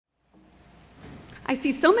I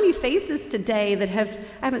see so many faces today that I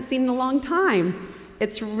haven't seen in a long time.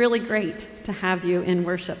 It's really great to have you in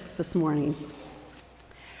worship this morning.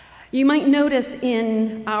 You might notice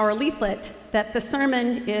in our leaflet that the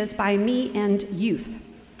sermon is by me and youth.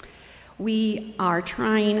 We are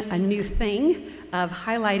trying a new thing of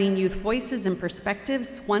highlighting youth voices and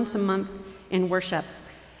perspectives once a month in worship,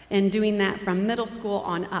 and doing that from middle school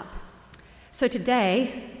on up. So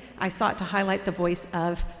today, I sought to highlight the voice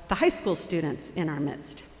of the high school students in our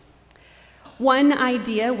midst. One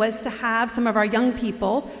idea was to have some of our young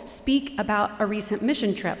people speak about a recent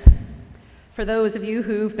mission trip. For those of you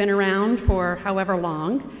who've been around for however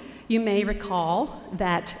long, you may recall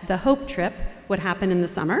that the Hope trip would happen in the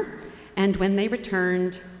summer, and when they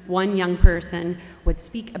returned, one young person would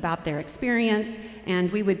speak about their experience,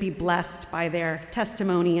 and we would be blessed by their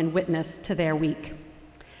testimony and witness to their week.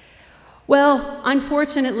 Well,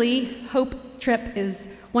 unfortunately, Hope Trip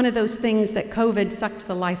is one of those things that COVID sucked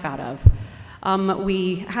the life out of.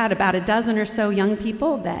 We had about a dozen or so young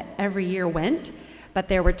people that every year went, but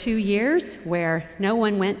there were 2 years where no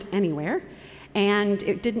one went anywhere, and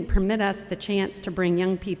it didn't permit us the chance to bring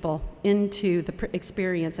young people into the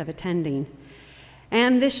experience of attending.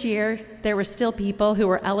 And this year, there were still people who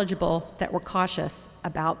were eligible that were cautious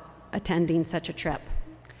about attending such a trip.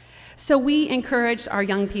 So we encouraged our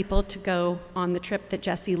young people to go on the trip that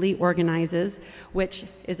Jesse Lee organizes, which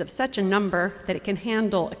is of such a number that it can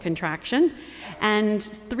handle a contraction. And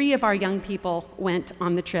 3 of our young people went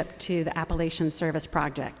on the trip to the Appalachian Service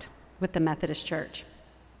Project with the Methodist Church.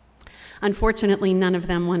 Unfortunately, none of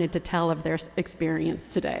them wanted to tell of their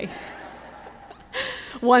experience today.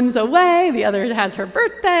 One's away, the other has her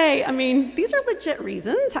birthday. I mean, these are legit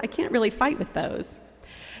reasons. I can't really fight with those.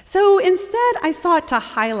 So instead, I sought to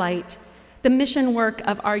highlight the mission work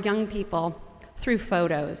of our young people through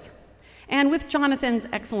photos. And with Jonathan's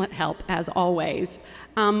excellent help, as always,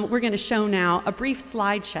 we're going to show now a brief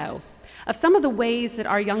slideshow of some of the ways that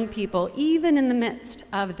our young people, even in the midst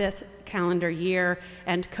of this calendar year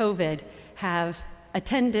and COVID, have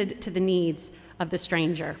attended to the needs of the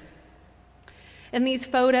stranger. In these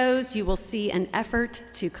photos, you will see an effort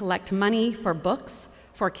to collect money for books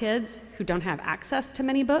for kids who don't have access to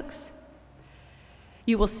many books.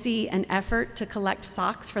 You will see an effort to collect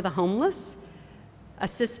socks for the homeless,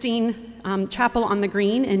 assisting Chapel on the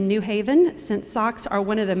Green in New Haven, since socks are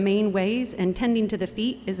one of the main ways, and tending to the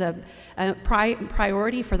feet is a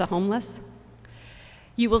priority for the homeless.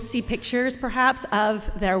 You will see pictures, perhaps, of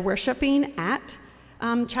their worshiping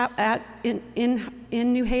in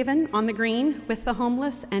New Haven on the Green with the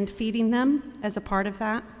homeless and feeding them as a part of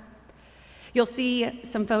that. You'll see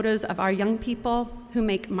some photos of our young people who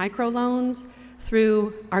make microloans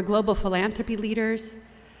through our global philanthropy leaders,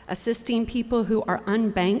 assisting people who are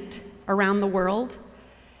unbanked around the world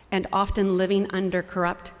and often living under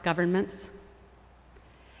corrupt governments.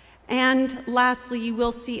 And lastly, you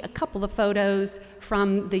will see a couple of photos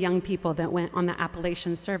from the young people that went on the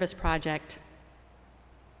Appalachian Service Project.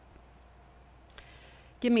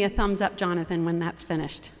 Give me a thumbs up, Jonathan, when that's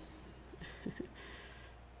finished.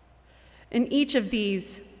 In each of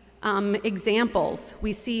these examples,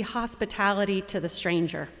 we see hospitality to the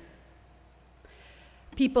stranger.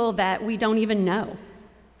 People that we don't even know,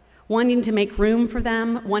 wanting to make room for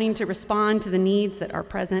them, wanting to respond to the needs that are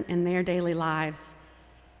present in their daily lives,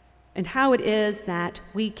 and how it is that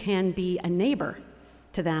we can be a neighbor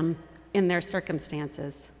to them in their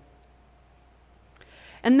circumstances.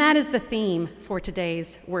 And that is the theme for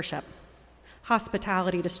today's worship: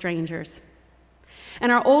 hospitality to strangers. In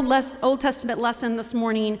our Old Testament lesson this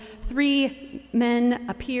morning, 3 men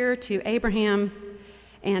appear to Abraham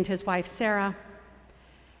and his wife Sarah.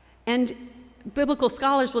 And biblical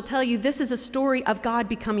scholars will tell you this is a story of God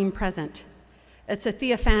becoming present. It's a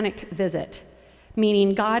theophanic visit,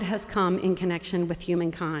 meaning God has come in connection with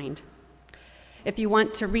humankind. If you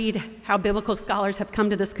want to read how biblical scholars have come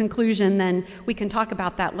to this conclusion, then we can talk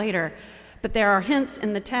about that later. But there are hints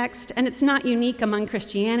in the text, and it's not unique among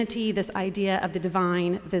Christianity, this idea of the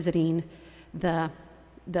divine visiting the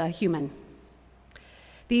human.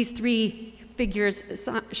 These 3 figures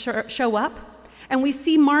show up, and we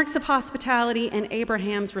see marks of hospitality in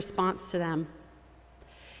Abraham's response to them.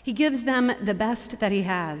 He gives them the best that he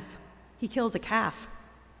has. He kills a calf.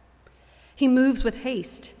 He moves with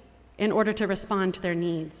haste in order to respond to their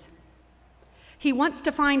needs. He wants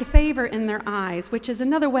to find favor in their eyes, which is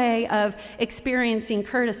another way of experiencing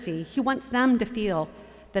courtesy. He wants them to feel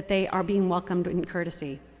that they are being welcomed in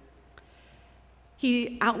courtesy.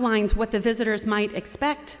 He outlines what the visitors might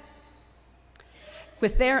expect.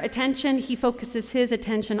 With their attention, he focuses his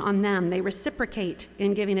attention on them. They reciprocate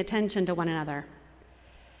in giving attention to one another.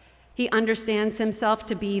 He understands himself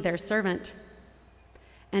to be their servant,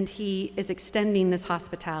 and he is extending this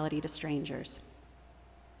hospitality to strangers.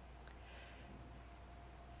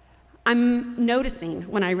 I'm noticing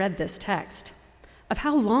when I read this text of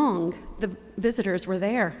how long the visitors were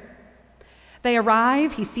there. They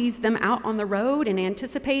arrive, he sees them out on the road and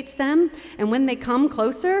anticipates them, and when they come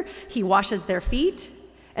closer, he washes their feet,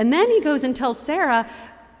 and then he goes and tells Sarah,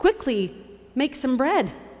 quickly, make some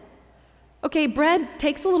bread. Okay, bread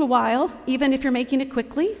takes a little while, even if you're making it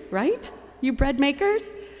quickly, right? You bread makers.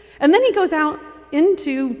 And then he goes out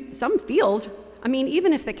into some field. I mean,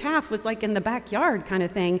 even if the calf was like in the backyard kind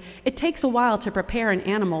of thing, it takes a while to prepare an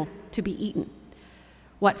animal to be eaten.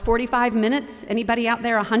 What, 45 minutes? Anybody out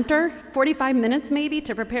there a hunter? 45 minutes maybe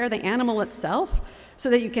to prepare the animal itself so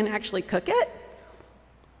that you can actually cook it?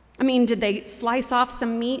 I mean, did they slice off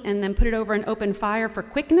some meat and then put it over an open fire for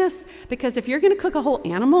quickness? Because if you're going to cook a whole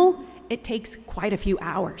animal, it takes quite a few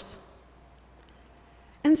hours.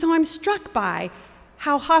 And so I'm struck by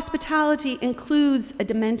how hospitality includes a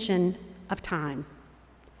dimension of time.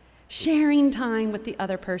 Sharing time with the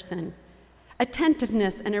other person,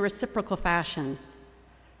 attentiveness in a reciprocal fashion.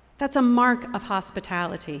 That's a mark of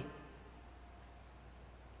hospitality.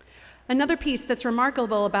 Another piece that's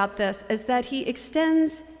remarkable about this is that he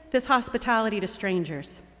extends this hospitality to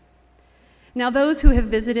strangers. Now, those who have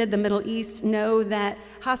visited the Middle East know that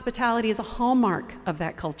hospitality is a hallmark of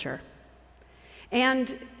that culture.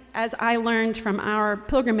 And as I learned from our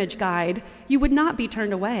pilgrimage guide, you would not be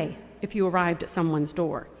turned away if you arrived at someone's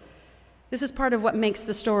door. This is part of what makes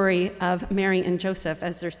the story of Mary and Joseph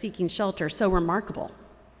as they're seeking shelter so remarkable.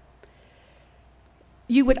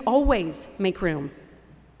 You would always make room,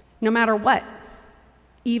 no matter what,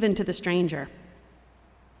 even to the stranger.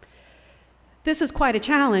 This is quite a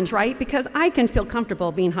challenge, right? Because I can feel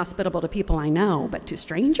comfortable being hospitable to people I know, but to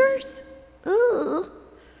strangers? Ugh.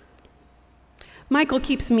 Michael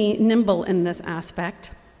keeps me nimble in this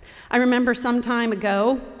aspect. I remember some time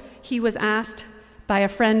ago, he was asked by a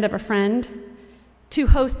friend of a friend to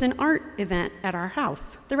host an art event at our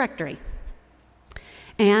house, the rectory.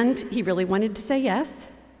 And he really wanted to say yes,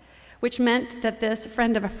 which meant that this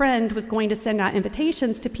friend of a friend was going to send out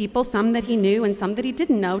invitations to people, some that he knew and some that he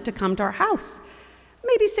didn't know, to come to our house.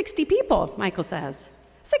 Maybe 60 people, Michael says.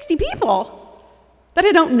 60 people that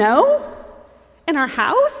I don't know in our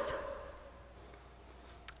house?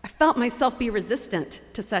 I felt myself be resistant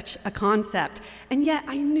to such a concept, and yet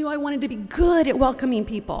I knew I wanted to be good at welcoming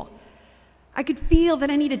people. I could feel that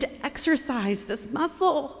I needed to exercise this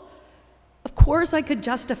muscle. Of course, I could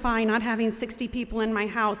justify not having 60 people in my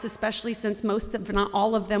house, especially since most, if not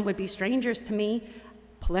all of them, would be strangers to me.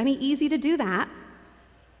 Plenty easy to do that.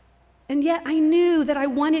 And yet I knew that I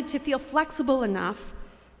wanted to feel flexible enough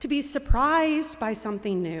to be surprised by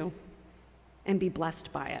something new and be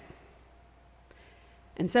blessed by it.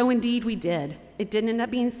 And so indeed we did. It didn't end up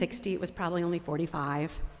being 60, it was probably only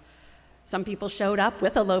 45. Some people showed up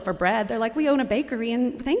with a loaf of bread. They're like, we own a bakery,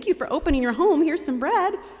 and thank you for opening your home. Here's some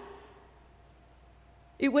bread.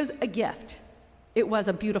 It was a gift. It was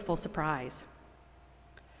a beautiful surprise.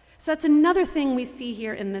 So that's another thing we see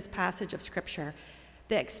here in this passage of Scripture,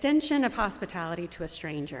 the extension of hospitality to a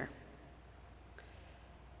stranger.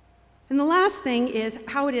 And the last thing is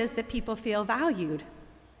how it is that people feel valued.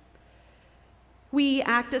 We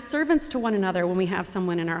act as servants to one another when we have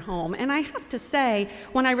someone in our home. And I have to say,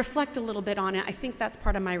 when I reflect a little bit on it, I think that's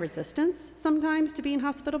part of my resistance sometimes to being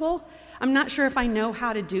hospitable. I'm not sure if I know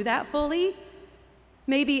how to do that fully.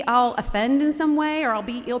 Maybe I'll offend in some way, or I'll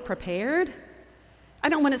be ill-prepared. I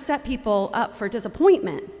don't want to set people up for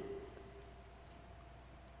disappointment.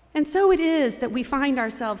 And so it is that we find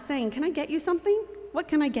ourselves saying, can I get you something? What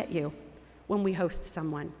can I get you when we host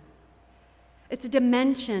someone? It's a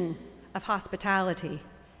dimension of hospitality,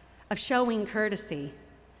 of showing courtesy,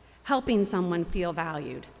 helping someone feel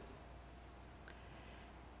valued.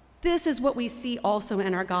 This is what we see also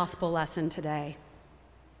in our gospel lesson today.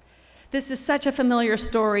 This is such a familiar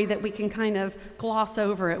story that we can kind of gloss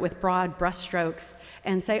over it with broad brushstrokes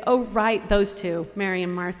and say, oh, right, those two, Mary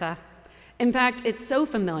and Martha. In fact, it's so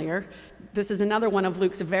familiar, this is another one of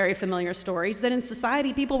Luke's very familiar stories, that in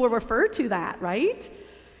society people will refer to that, right?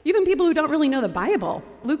 Even people who don't really know the Bible.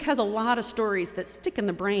 Luke has a lot of stories that stick in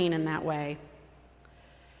the brain in that way.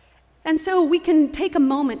 And so we can take a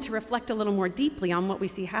moment to reflect a little more deeply on what we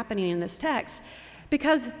see happening in this text,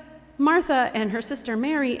 because Martha and her sister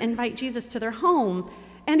Mary invite Jesus to their home,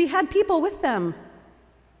 and he had people with him.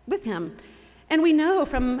 And we know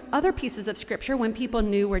from other pieces of Scripture, when people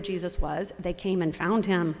knew where Jesus was, they came and found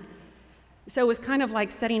him. So it was kind of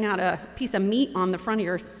like setting out a piece of meat on the front of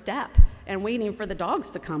your step and waiting for the dogs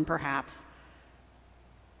to come, perhaps.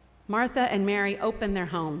 Martha and Mary open their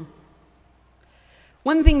home.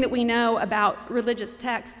 One thing that we know about religious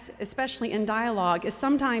texts, especially in dialogue, is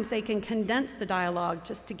sometimes they can condense the dialogue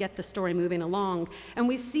just to get the story moving along. And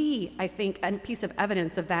we see, I think, a piece of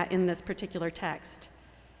evidence of that in this particular text.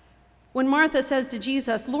 When Martha says to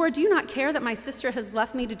Jesus, "Lord, do you not care that my sister has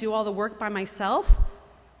left me to do all the work by myself?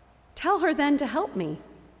 Tell her then to help me."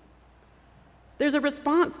 There's a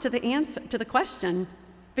response to the answer to the question,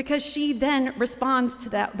 because she then responds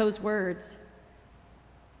to those words.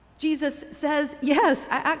 Jesus says, "Yes,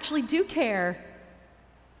 I actually do care.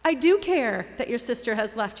 I do care that your sister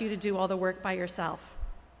has left you to do all the work by yourself."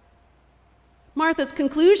 Martha's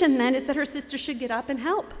conclusion then is that her sister should get up and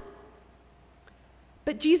help.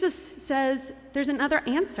 But Jesus says there's another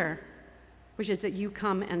answer, which is that you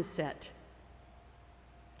come and sit.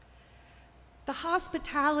 The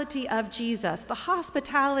hospitality of Jesus, the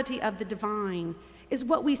hospitality of the divine, is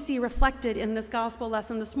what we see reflected in this gospel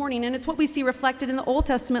lesson this morning, and it's what we see reflected in the Old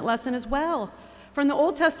Testament lesson as well. From the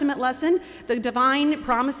Old Testament lesson, the divine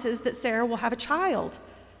promises that Sarah will have a child.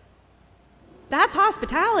 That's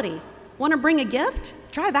hospitality. Want to bring a gift?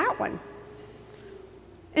 Try that one.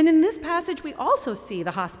 And in this passage, we also see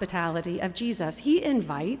the hospitality of Jesus. He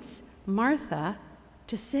invites Martha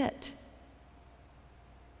to sit.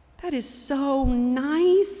 That is so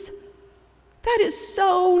nice. That is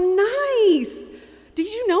so nice. Did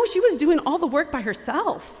you know she was doing all the work by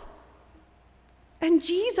herself? And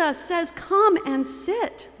Jesus says, "Come and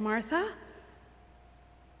sit, Martha."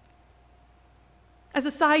 As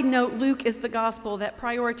a side note, Luke is the gospel that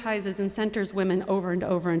prioritizes and centers women over and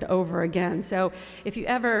over and over again. So if you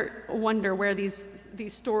ever wonder where these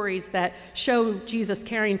stories that show Jesus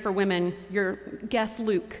caring for women, guess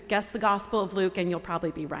Luke, guess the gospel of Luke, and you'll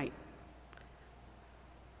probably be right.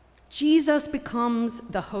 Jesus becomes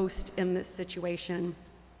the host in this situation.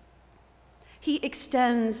 He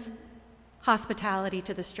extends hospitality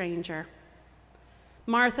to the stranger.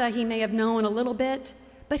 Martha, he may have known a little bit,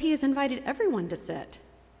 but he has invited everyone to sit.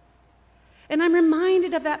 And I'm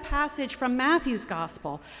reminded of that passage from Matthew's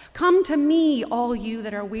gospel. "Come to me, all you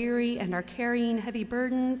that are weary and are carrying heavy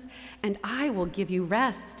burdens, and I will give you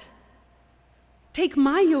rest. Take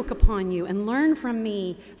my yoke upon you and learn from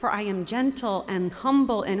me, for I am gentle and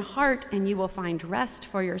humble in heart, and you will find rest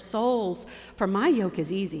for your souls. For my yoke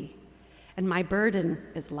is easy, and my burden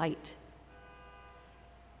is light."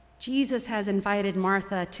 Jesus has invited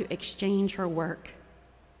Martha to exchange her work.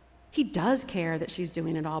 He does care that she's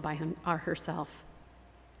doing it all by herself.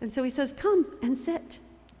 And so he says, "Come and sit."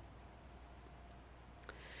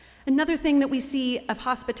 Another thing that we see of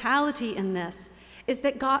hospitality in this is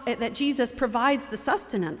that Jesus provides the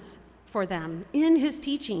sustenance for them in his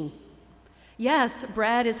teaching. Yes,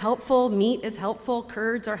 bread is helpful, meat is helpful,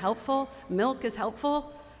 curds are helpful, milk is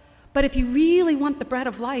helpful. But if you really want the bread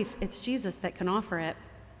of life, it's Jesus that can offer it.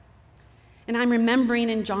 And I'm remembering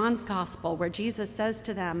in John's gospel where Jesus says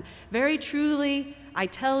to them, "Very truly, I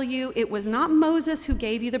tell you, it was not Moses who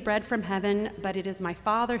gave you the bread from heaven, but it is my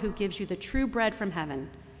Father who gives you the true bread from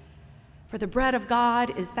heaven. For the bread of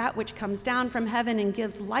God is that which comes down from heaven and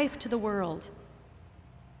gives life to the world."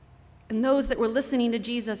 And those that were listening to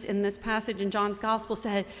Jesus in this passage in John's gospel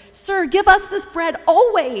said, "Sir, give us this bread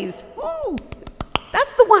always." Ooh,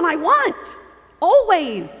 that's the one I want,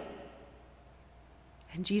 always.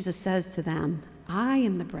 And Jesus says to them, "I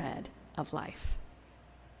am the bread of life.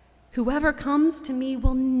 Whoever comes to me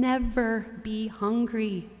will never be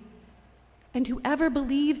hungry, and whoever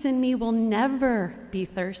believes in me will never be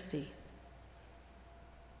thirsty."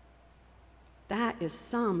 That is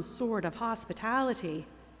some sort of hospitality.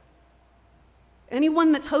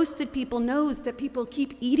 Anyone that's hosted people knows that people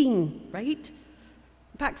keep eating, right?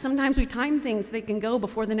 In fact, sometimes we time things so they can go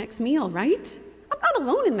before the next meal, right? I'm not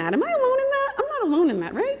alone in that. Am I alone in that? I'm not alone in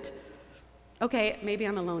that, right? Okay, maybe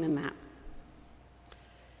I'm alone in that.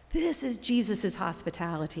 This is Jesus'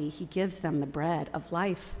 hospitality. He gives them the bread of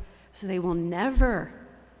life so they will never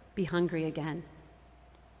be hungry again.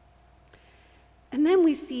 And then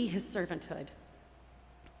we see his servanthood.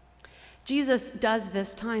 Jesus does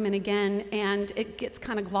this time and again, and it gets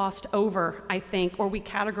kind of glossed over, I think, or we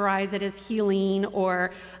categorize it as healing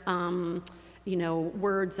or,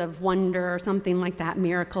 words of wonder or something like that,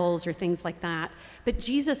 miracles or things like that. But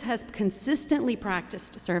Jesus has consistently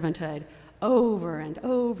practiced servanthood over and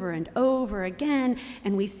over and over again,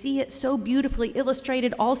 and we see it so beautifully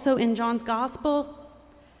illustrated also in John's gospel.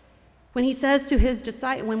 When he says to his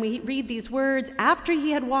disciples, when we read these words, after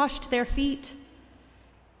he had washed their feet,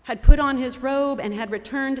 had put on his robe, and had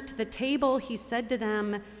returned to the table, he said to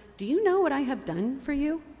them, "Do you know what I have done for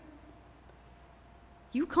you?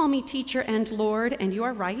 You call me teacher and Lord, and you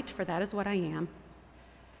are right, for that is what I am.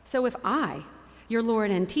 So if I, your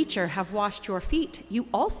Lord and teacher, have washed your feet, you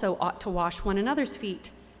also ought to wash one another's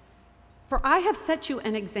feet. For I have set you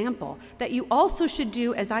an example, that you also should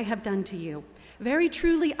do as I have done to you. Very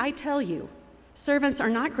truly I tell you, servants are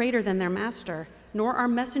not greater than their master, nor are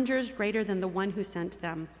messengers greater than the one who sent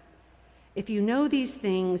them. If you know these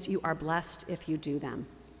things, you are blessed if you do them.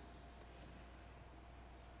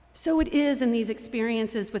 So it is in these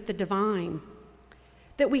experiences with the divine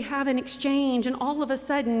that we have an exchange, and all of a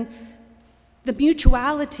sudden, the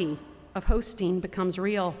mutuality of hosting becomes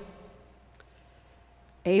real.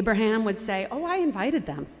 Abraham would say, "Oh, I invited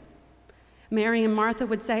them." Mary and Martha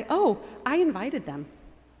would say, "Oh, I invited them."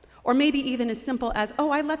 Or maybe even as simple as,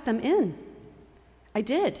 "Oh, I let them in. I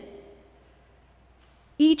did."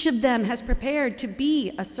 Each of them has prepared to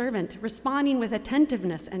be a servant, responding with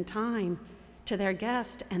attentiveness and time to their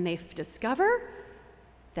guest, and they discover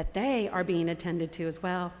that they are being attended to as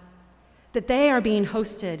well, that they are being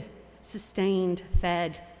hosted, sustained,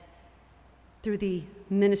 fed through the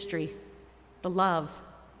ministry, the love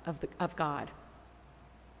of God.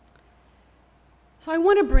 So I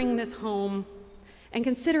want to bring this home and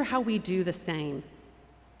consider how we do the same.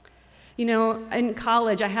 You know, in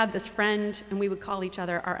college, I had this friend, and we would call each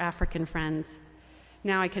other our African friends.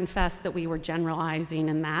 Now I confess that we were generalizing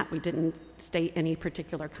in that. We didn't state any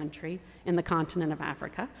particular country in the continent of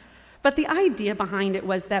Africa. But the idea behind it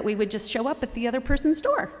was that we would just show up at the other person's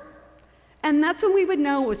door. And that's when we would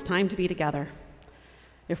know it was time to be together.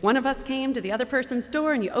 If one of us came to the other person's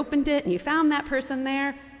door and you opened it and you found that person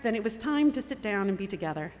there, then it was time to sit down and be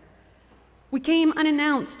together. We came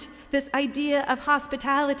unannounced, this idea of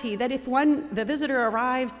hospitality, that if the visitor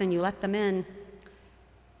arrives, then you let them in.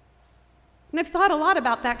 And I've thought a lot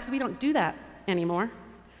about that because we don't do that anymore.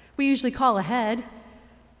 We usually call ahead.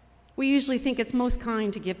 We usually think it's most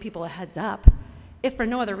kind to give people a heads up. If for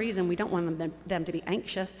no other reason, we don't want them to be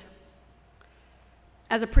anxious.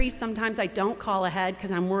 As a priest, sometimes I don't call ahead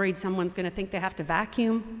because I'm worried someone's going to think they have to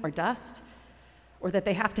vacuum or dust, or that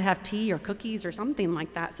they have to have tea or cookies or something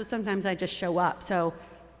like that. So sometimes I just show up, so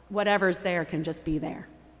whatever's there can just be there.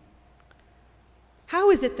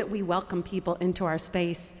 How is it that we welcome people into our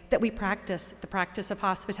space, that we practice the practice of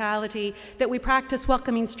hospitality, that we practice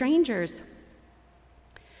welcoming strangers?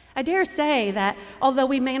 I dare say that although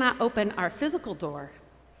we may not open our physical door,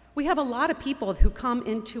 we have a lot of people who come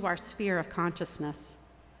into our sphere of consciousness.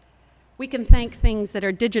 We can thank things that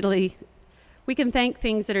are digitally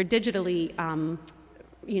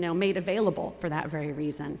made available for that very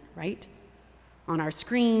reason, right? On our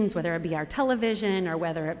screens, whether it be our television or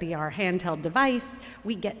whether it be our handheld device,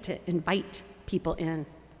 we get to invite people in.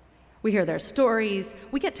 We hear their stories,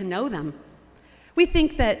 we get to know them. We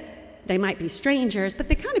think that they might be strangers, but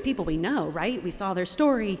they're kind of people we know, right? We saw their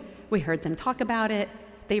story, we heard them talk about it,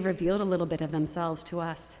 they've revealed a little bit of themselves to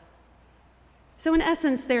us. So in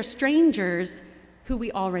essence, they're strangers who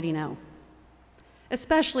we already know,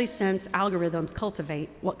 especially since algorithms cultivate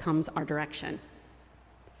what comes our direction.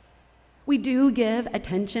 We do give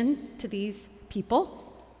attention to these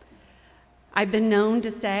people. I've been known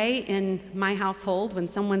to say in my household, when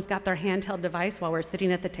someone's got their handheld device while we're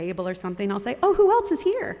sitting at the table or something, I'll say, "Oh, who else is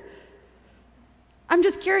here?" I'm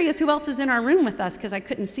just curious who else is in our room with us because I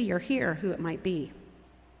couldn't see or hear who it might be.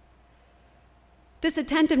 This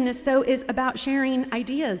attentiveness, though, is about sharing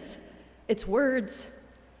ideas. It's words.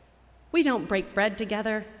 We don't break bread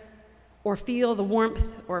together or feel the warmth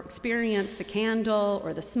or experience the candle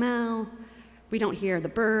or the smell. We don't hear the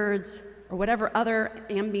birds or whatever other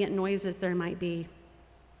ambient noises there might be.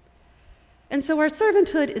 And so our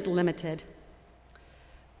servanthood is limited.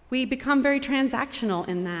 We become very transactional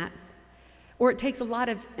in that, or it takes a lot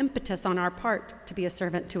of impetus on our part to be a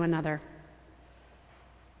servant to another.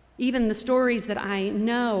 Even the stories that I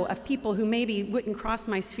know of people who maybe wouldn't cross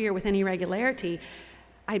my sphere with any regularity,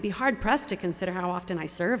 I'd be hard-pressed to consider how often I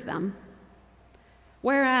serve them.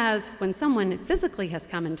 Whereas when someone physically has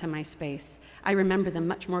come into my space, I remember them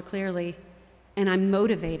much more clearly, and I'm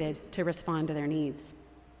motivated to respond to their needs.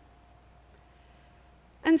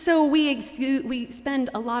 And so we spend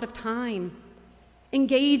a lot of time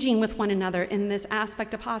engaging with one another in this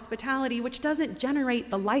aspect of hospitality, which doesn't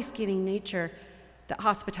generate the life-giving nature that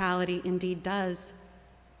hospitality indeed does.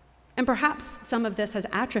 And perhaps some of this has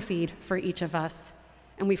atrophied for each of us,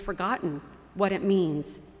 and we've forgotten what it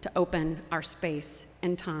means to open our space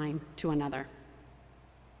and time to another.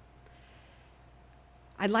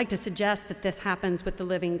 I'd like to suggest that this happens with the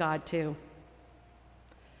living God too.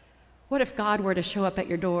 What if God were to show up at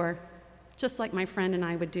your door, just like my friend and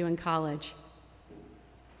I would do in college?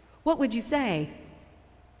 What would you say?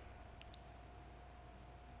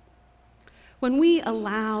 When we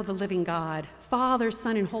allow the living God, Father,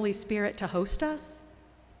 Son, and Holy Spirit to host us,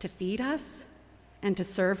 to feed us, and to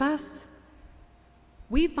serve us,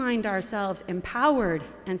 we find ourselves empowered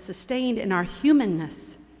and sustained in our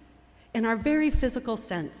humanness, in our very physical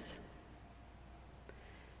sense.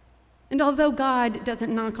 And although God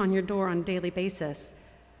doesn't knock on your door on a daily basis,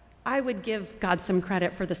 I would give God some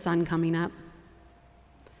credit for the sun coming up.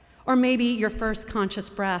 Or maybe your first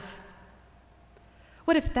conscious breath.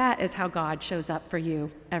 What if that is how God shows up for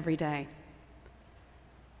you every day?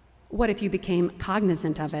 What if you became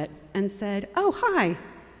cognizant of it and said, "Oh, hi,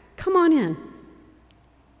 come on in"?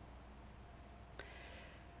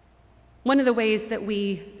 One of the ways that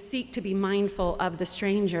we seek to be mindful of the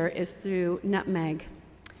stranger is through Nutmeg.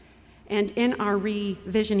 And in our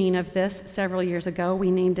revisioning of this several years ago,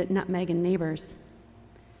 we named it Nutmeg and Neighbors.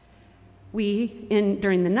 We,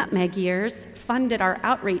 during the Nutmeg years, funded our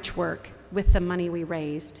outreach work with the money we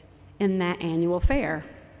raised in that annual fair.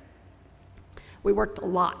 We worked a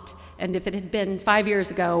lot, and if it had been 5 years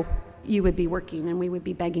ago, you would be working, and we would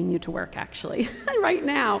be begging you to work, actually, right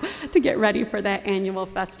now, to get ready for that annual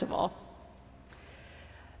festival.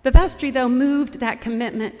 The vestry, though, moved that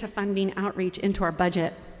commitment to funding outreach into our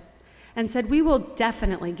budget and said, we will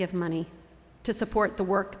definitely give money to support the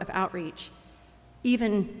work of outreach,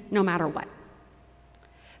 even no matter what.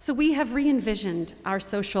 So we have re-envisioned our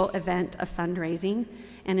social event of fundraising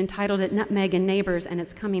and entitled it Nutmeg and Neighbors, and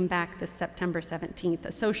it's coming back this September 17th,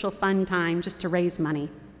 a social fun time just to raise money.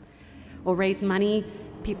 We'll raise money.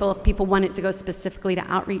 If people want it to go specifically to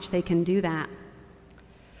outreach, they can do that.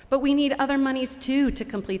 But we need other monies, too, to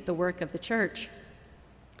complete the work of the church.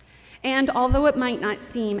 And although it might not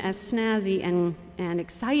seem as snazzy and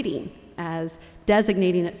exciting as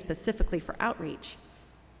designating it specifically for outreach,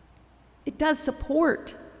 it does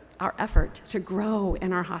support our effort to grow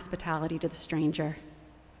in our hospitality to the stranger.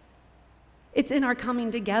 It's in our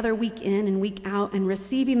coming together week in and week out and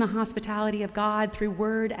receiving the hospitality of God through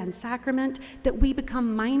word and sacrament that we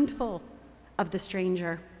become mindful of the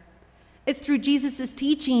stranger. It's through Jesus'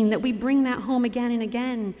 teaching that we bring that home again and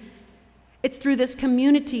again. It's through this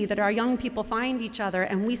community that our young people find each other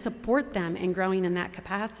and we support them in growing in that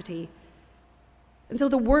capacity. And so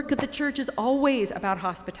the work of the church is always about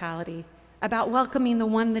hospitality, about welcoming the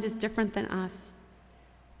one that is different than us.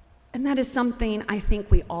 And that is something I think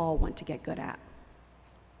we all want to get good at.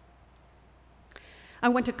 I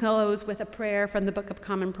want to close with a prayer from the Book of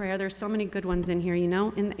Common Prayer. There's so many good ones in here, in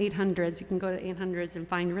the 800s. You can go to the 800s and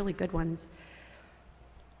find really good ones.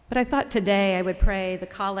 But I thought today I would pray the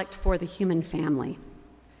collect for the human family.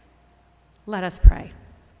 Let us pray.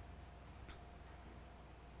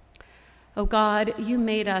 Oh God, you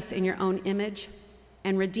made us in your own image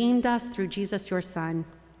and redeemed us through Jesus, your Son.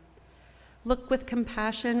 Look with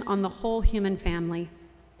compassion on the whole human family.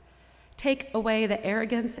 Take away the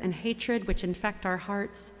arrogance and hatred which infect our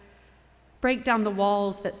hearts. Break down the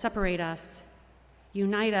walls that separate us.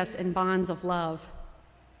 Unite us in bonds of love.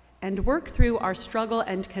 And work through our struggle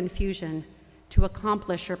and confusion to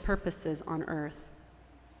accomplish your purposes on earth.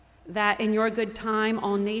 That in your good time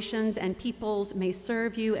all nations and peoples may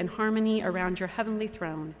serve you in harmony around your heavenly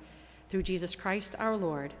throne. Through Jesus Christ our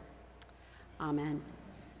Lord. Amen.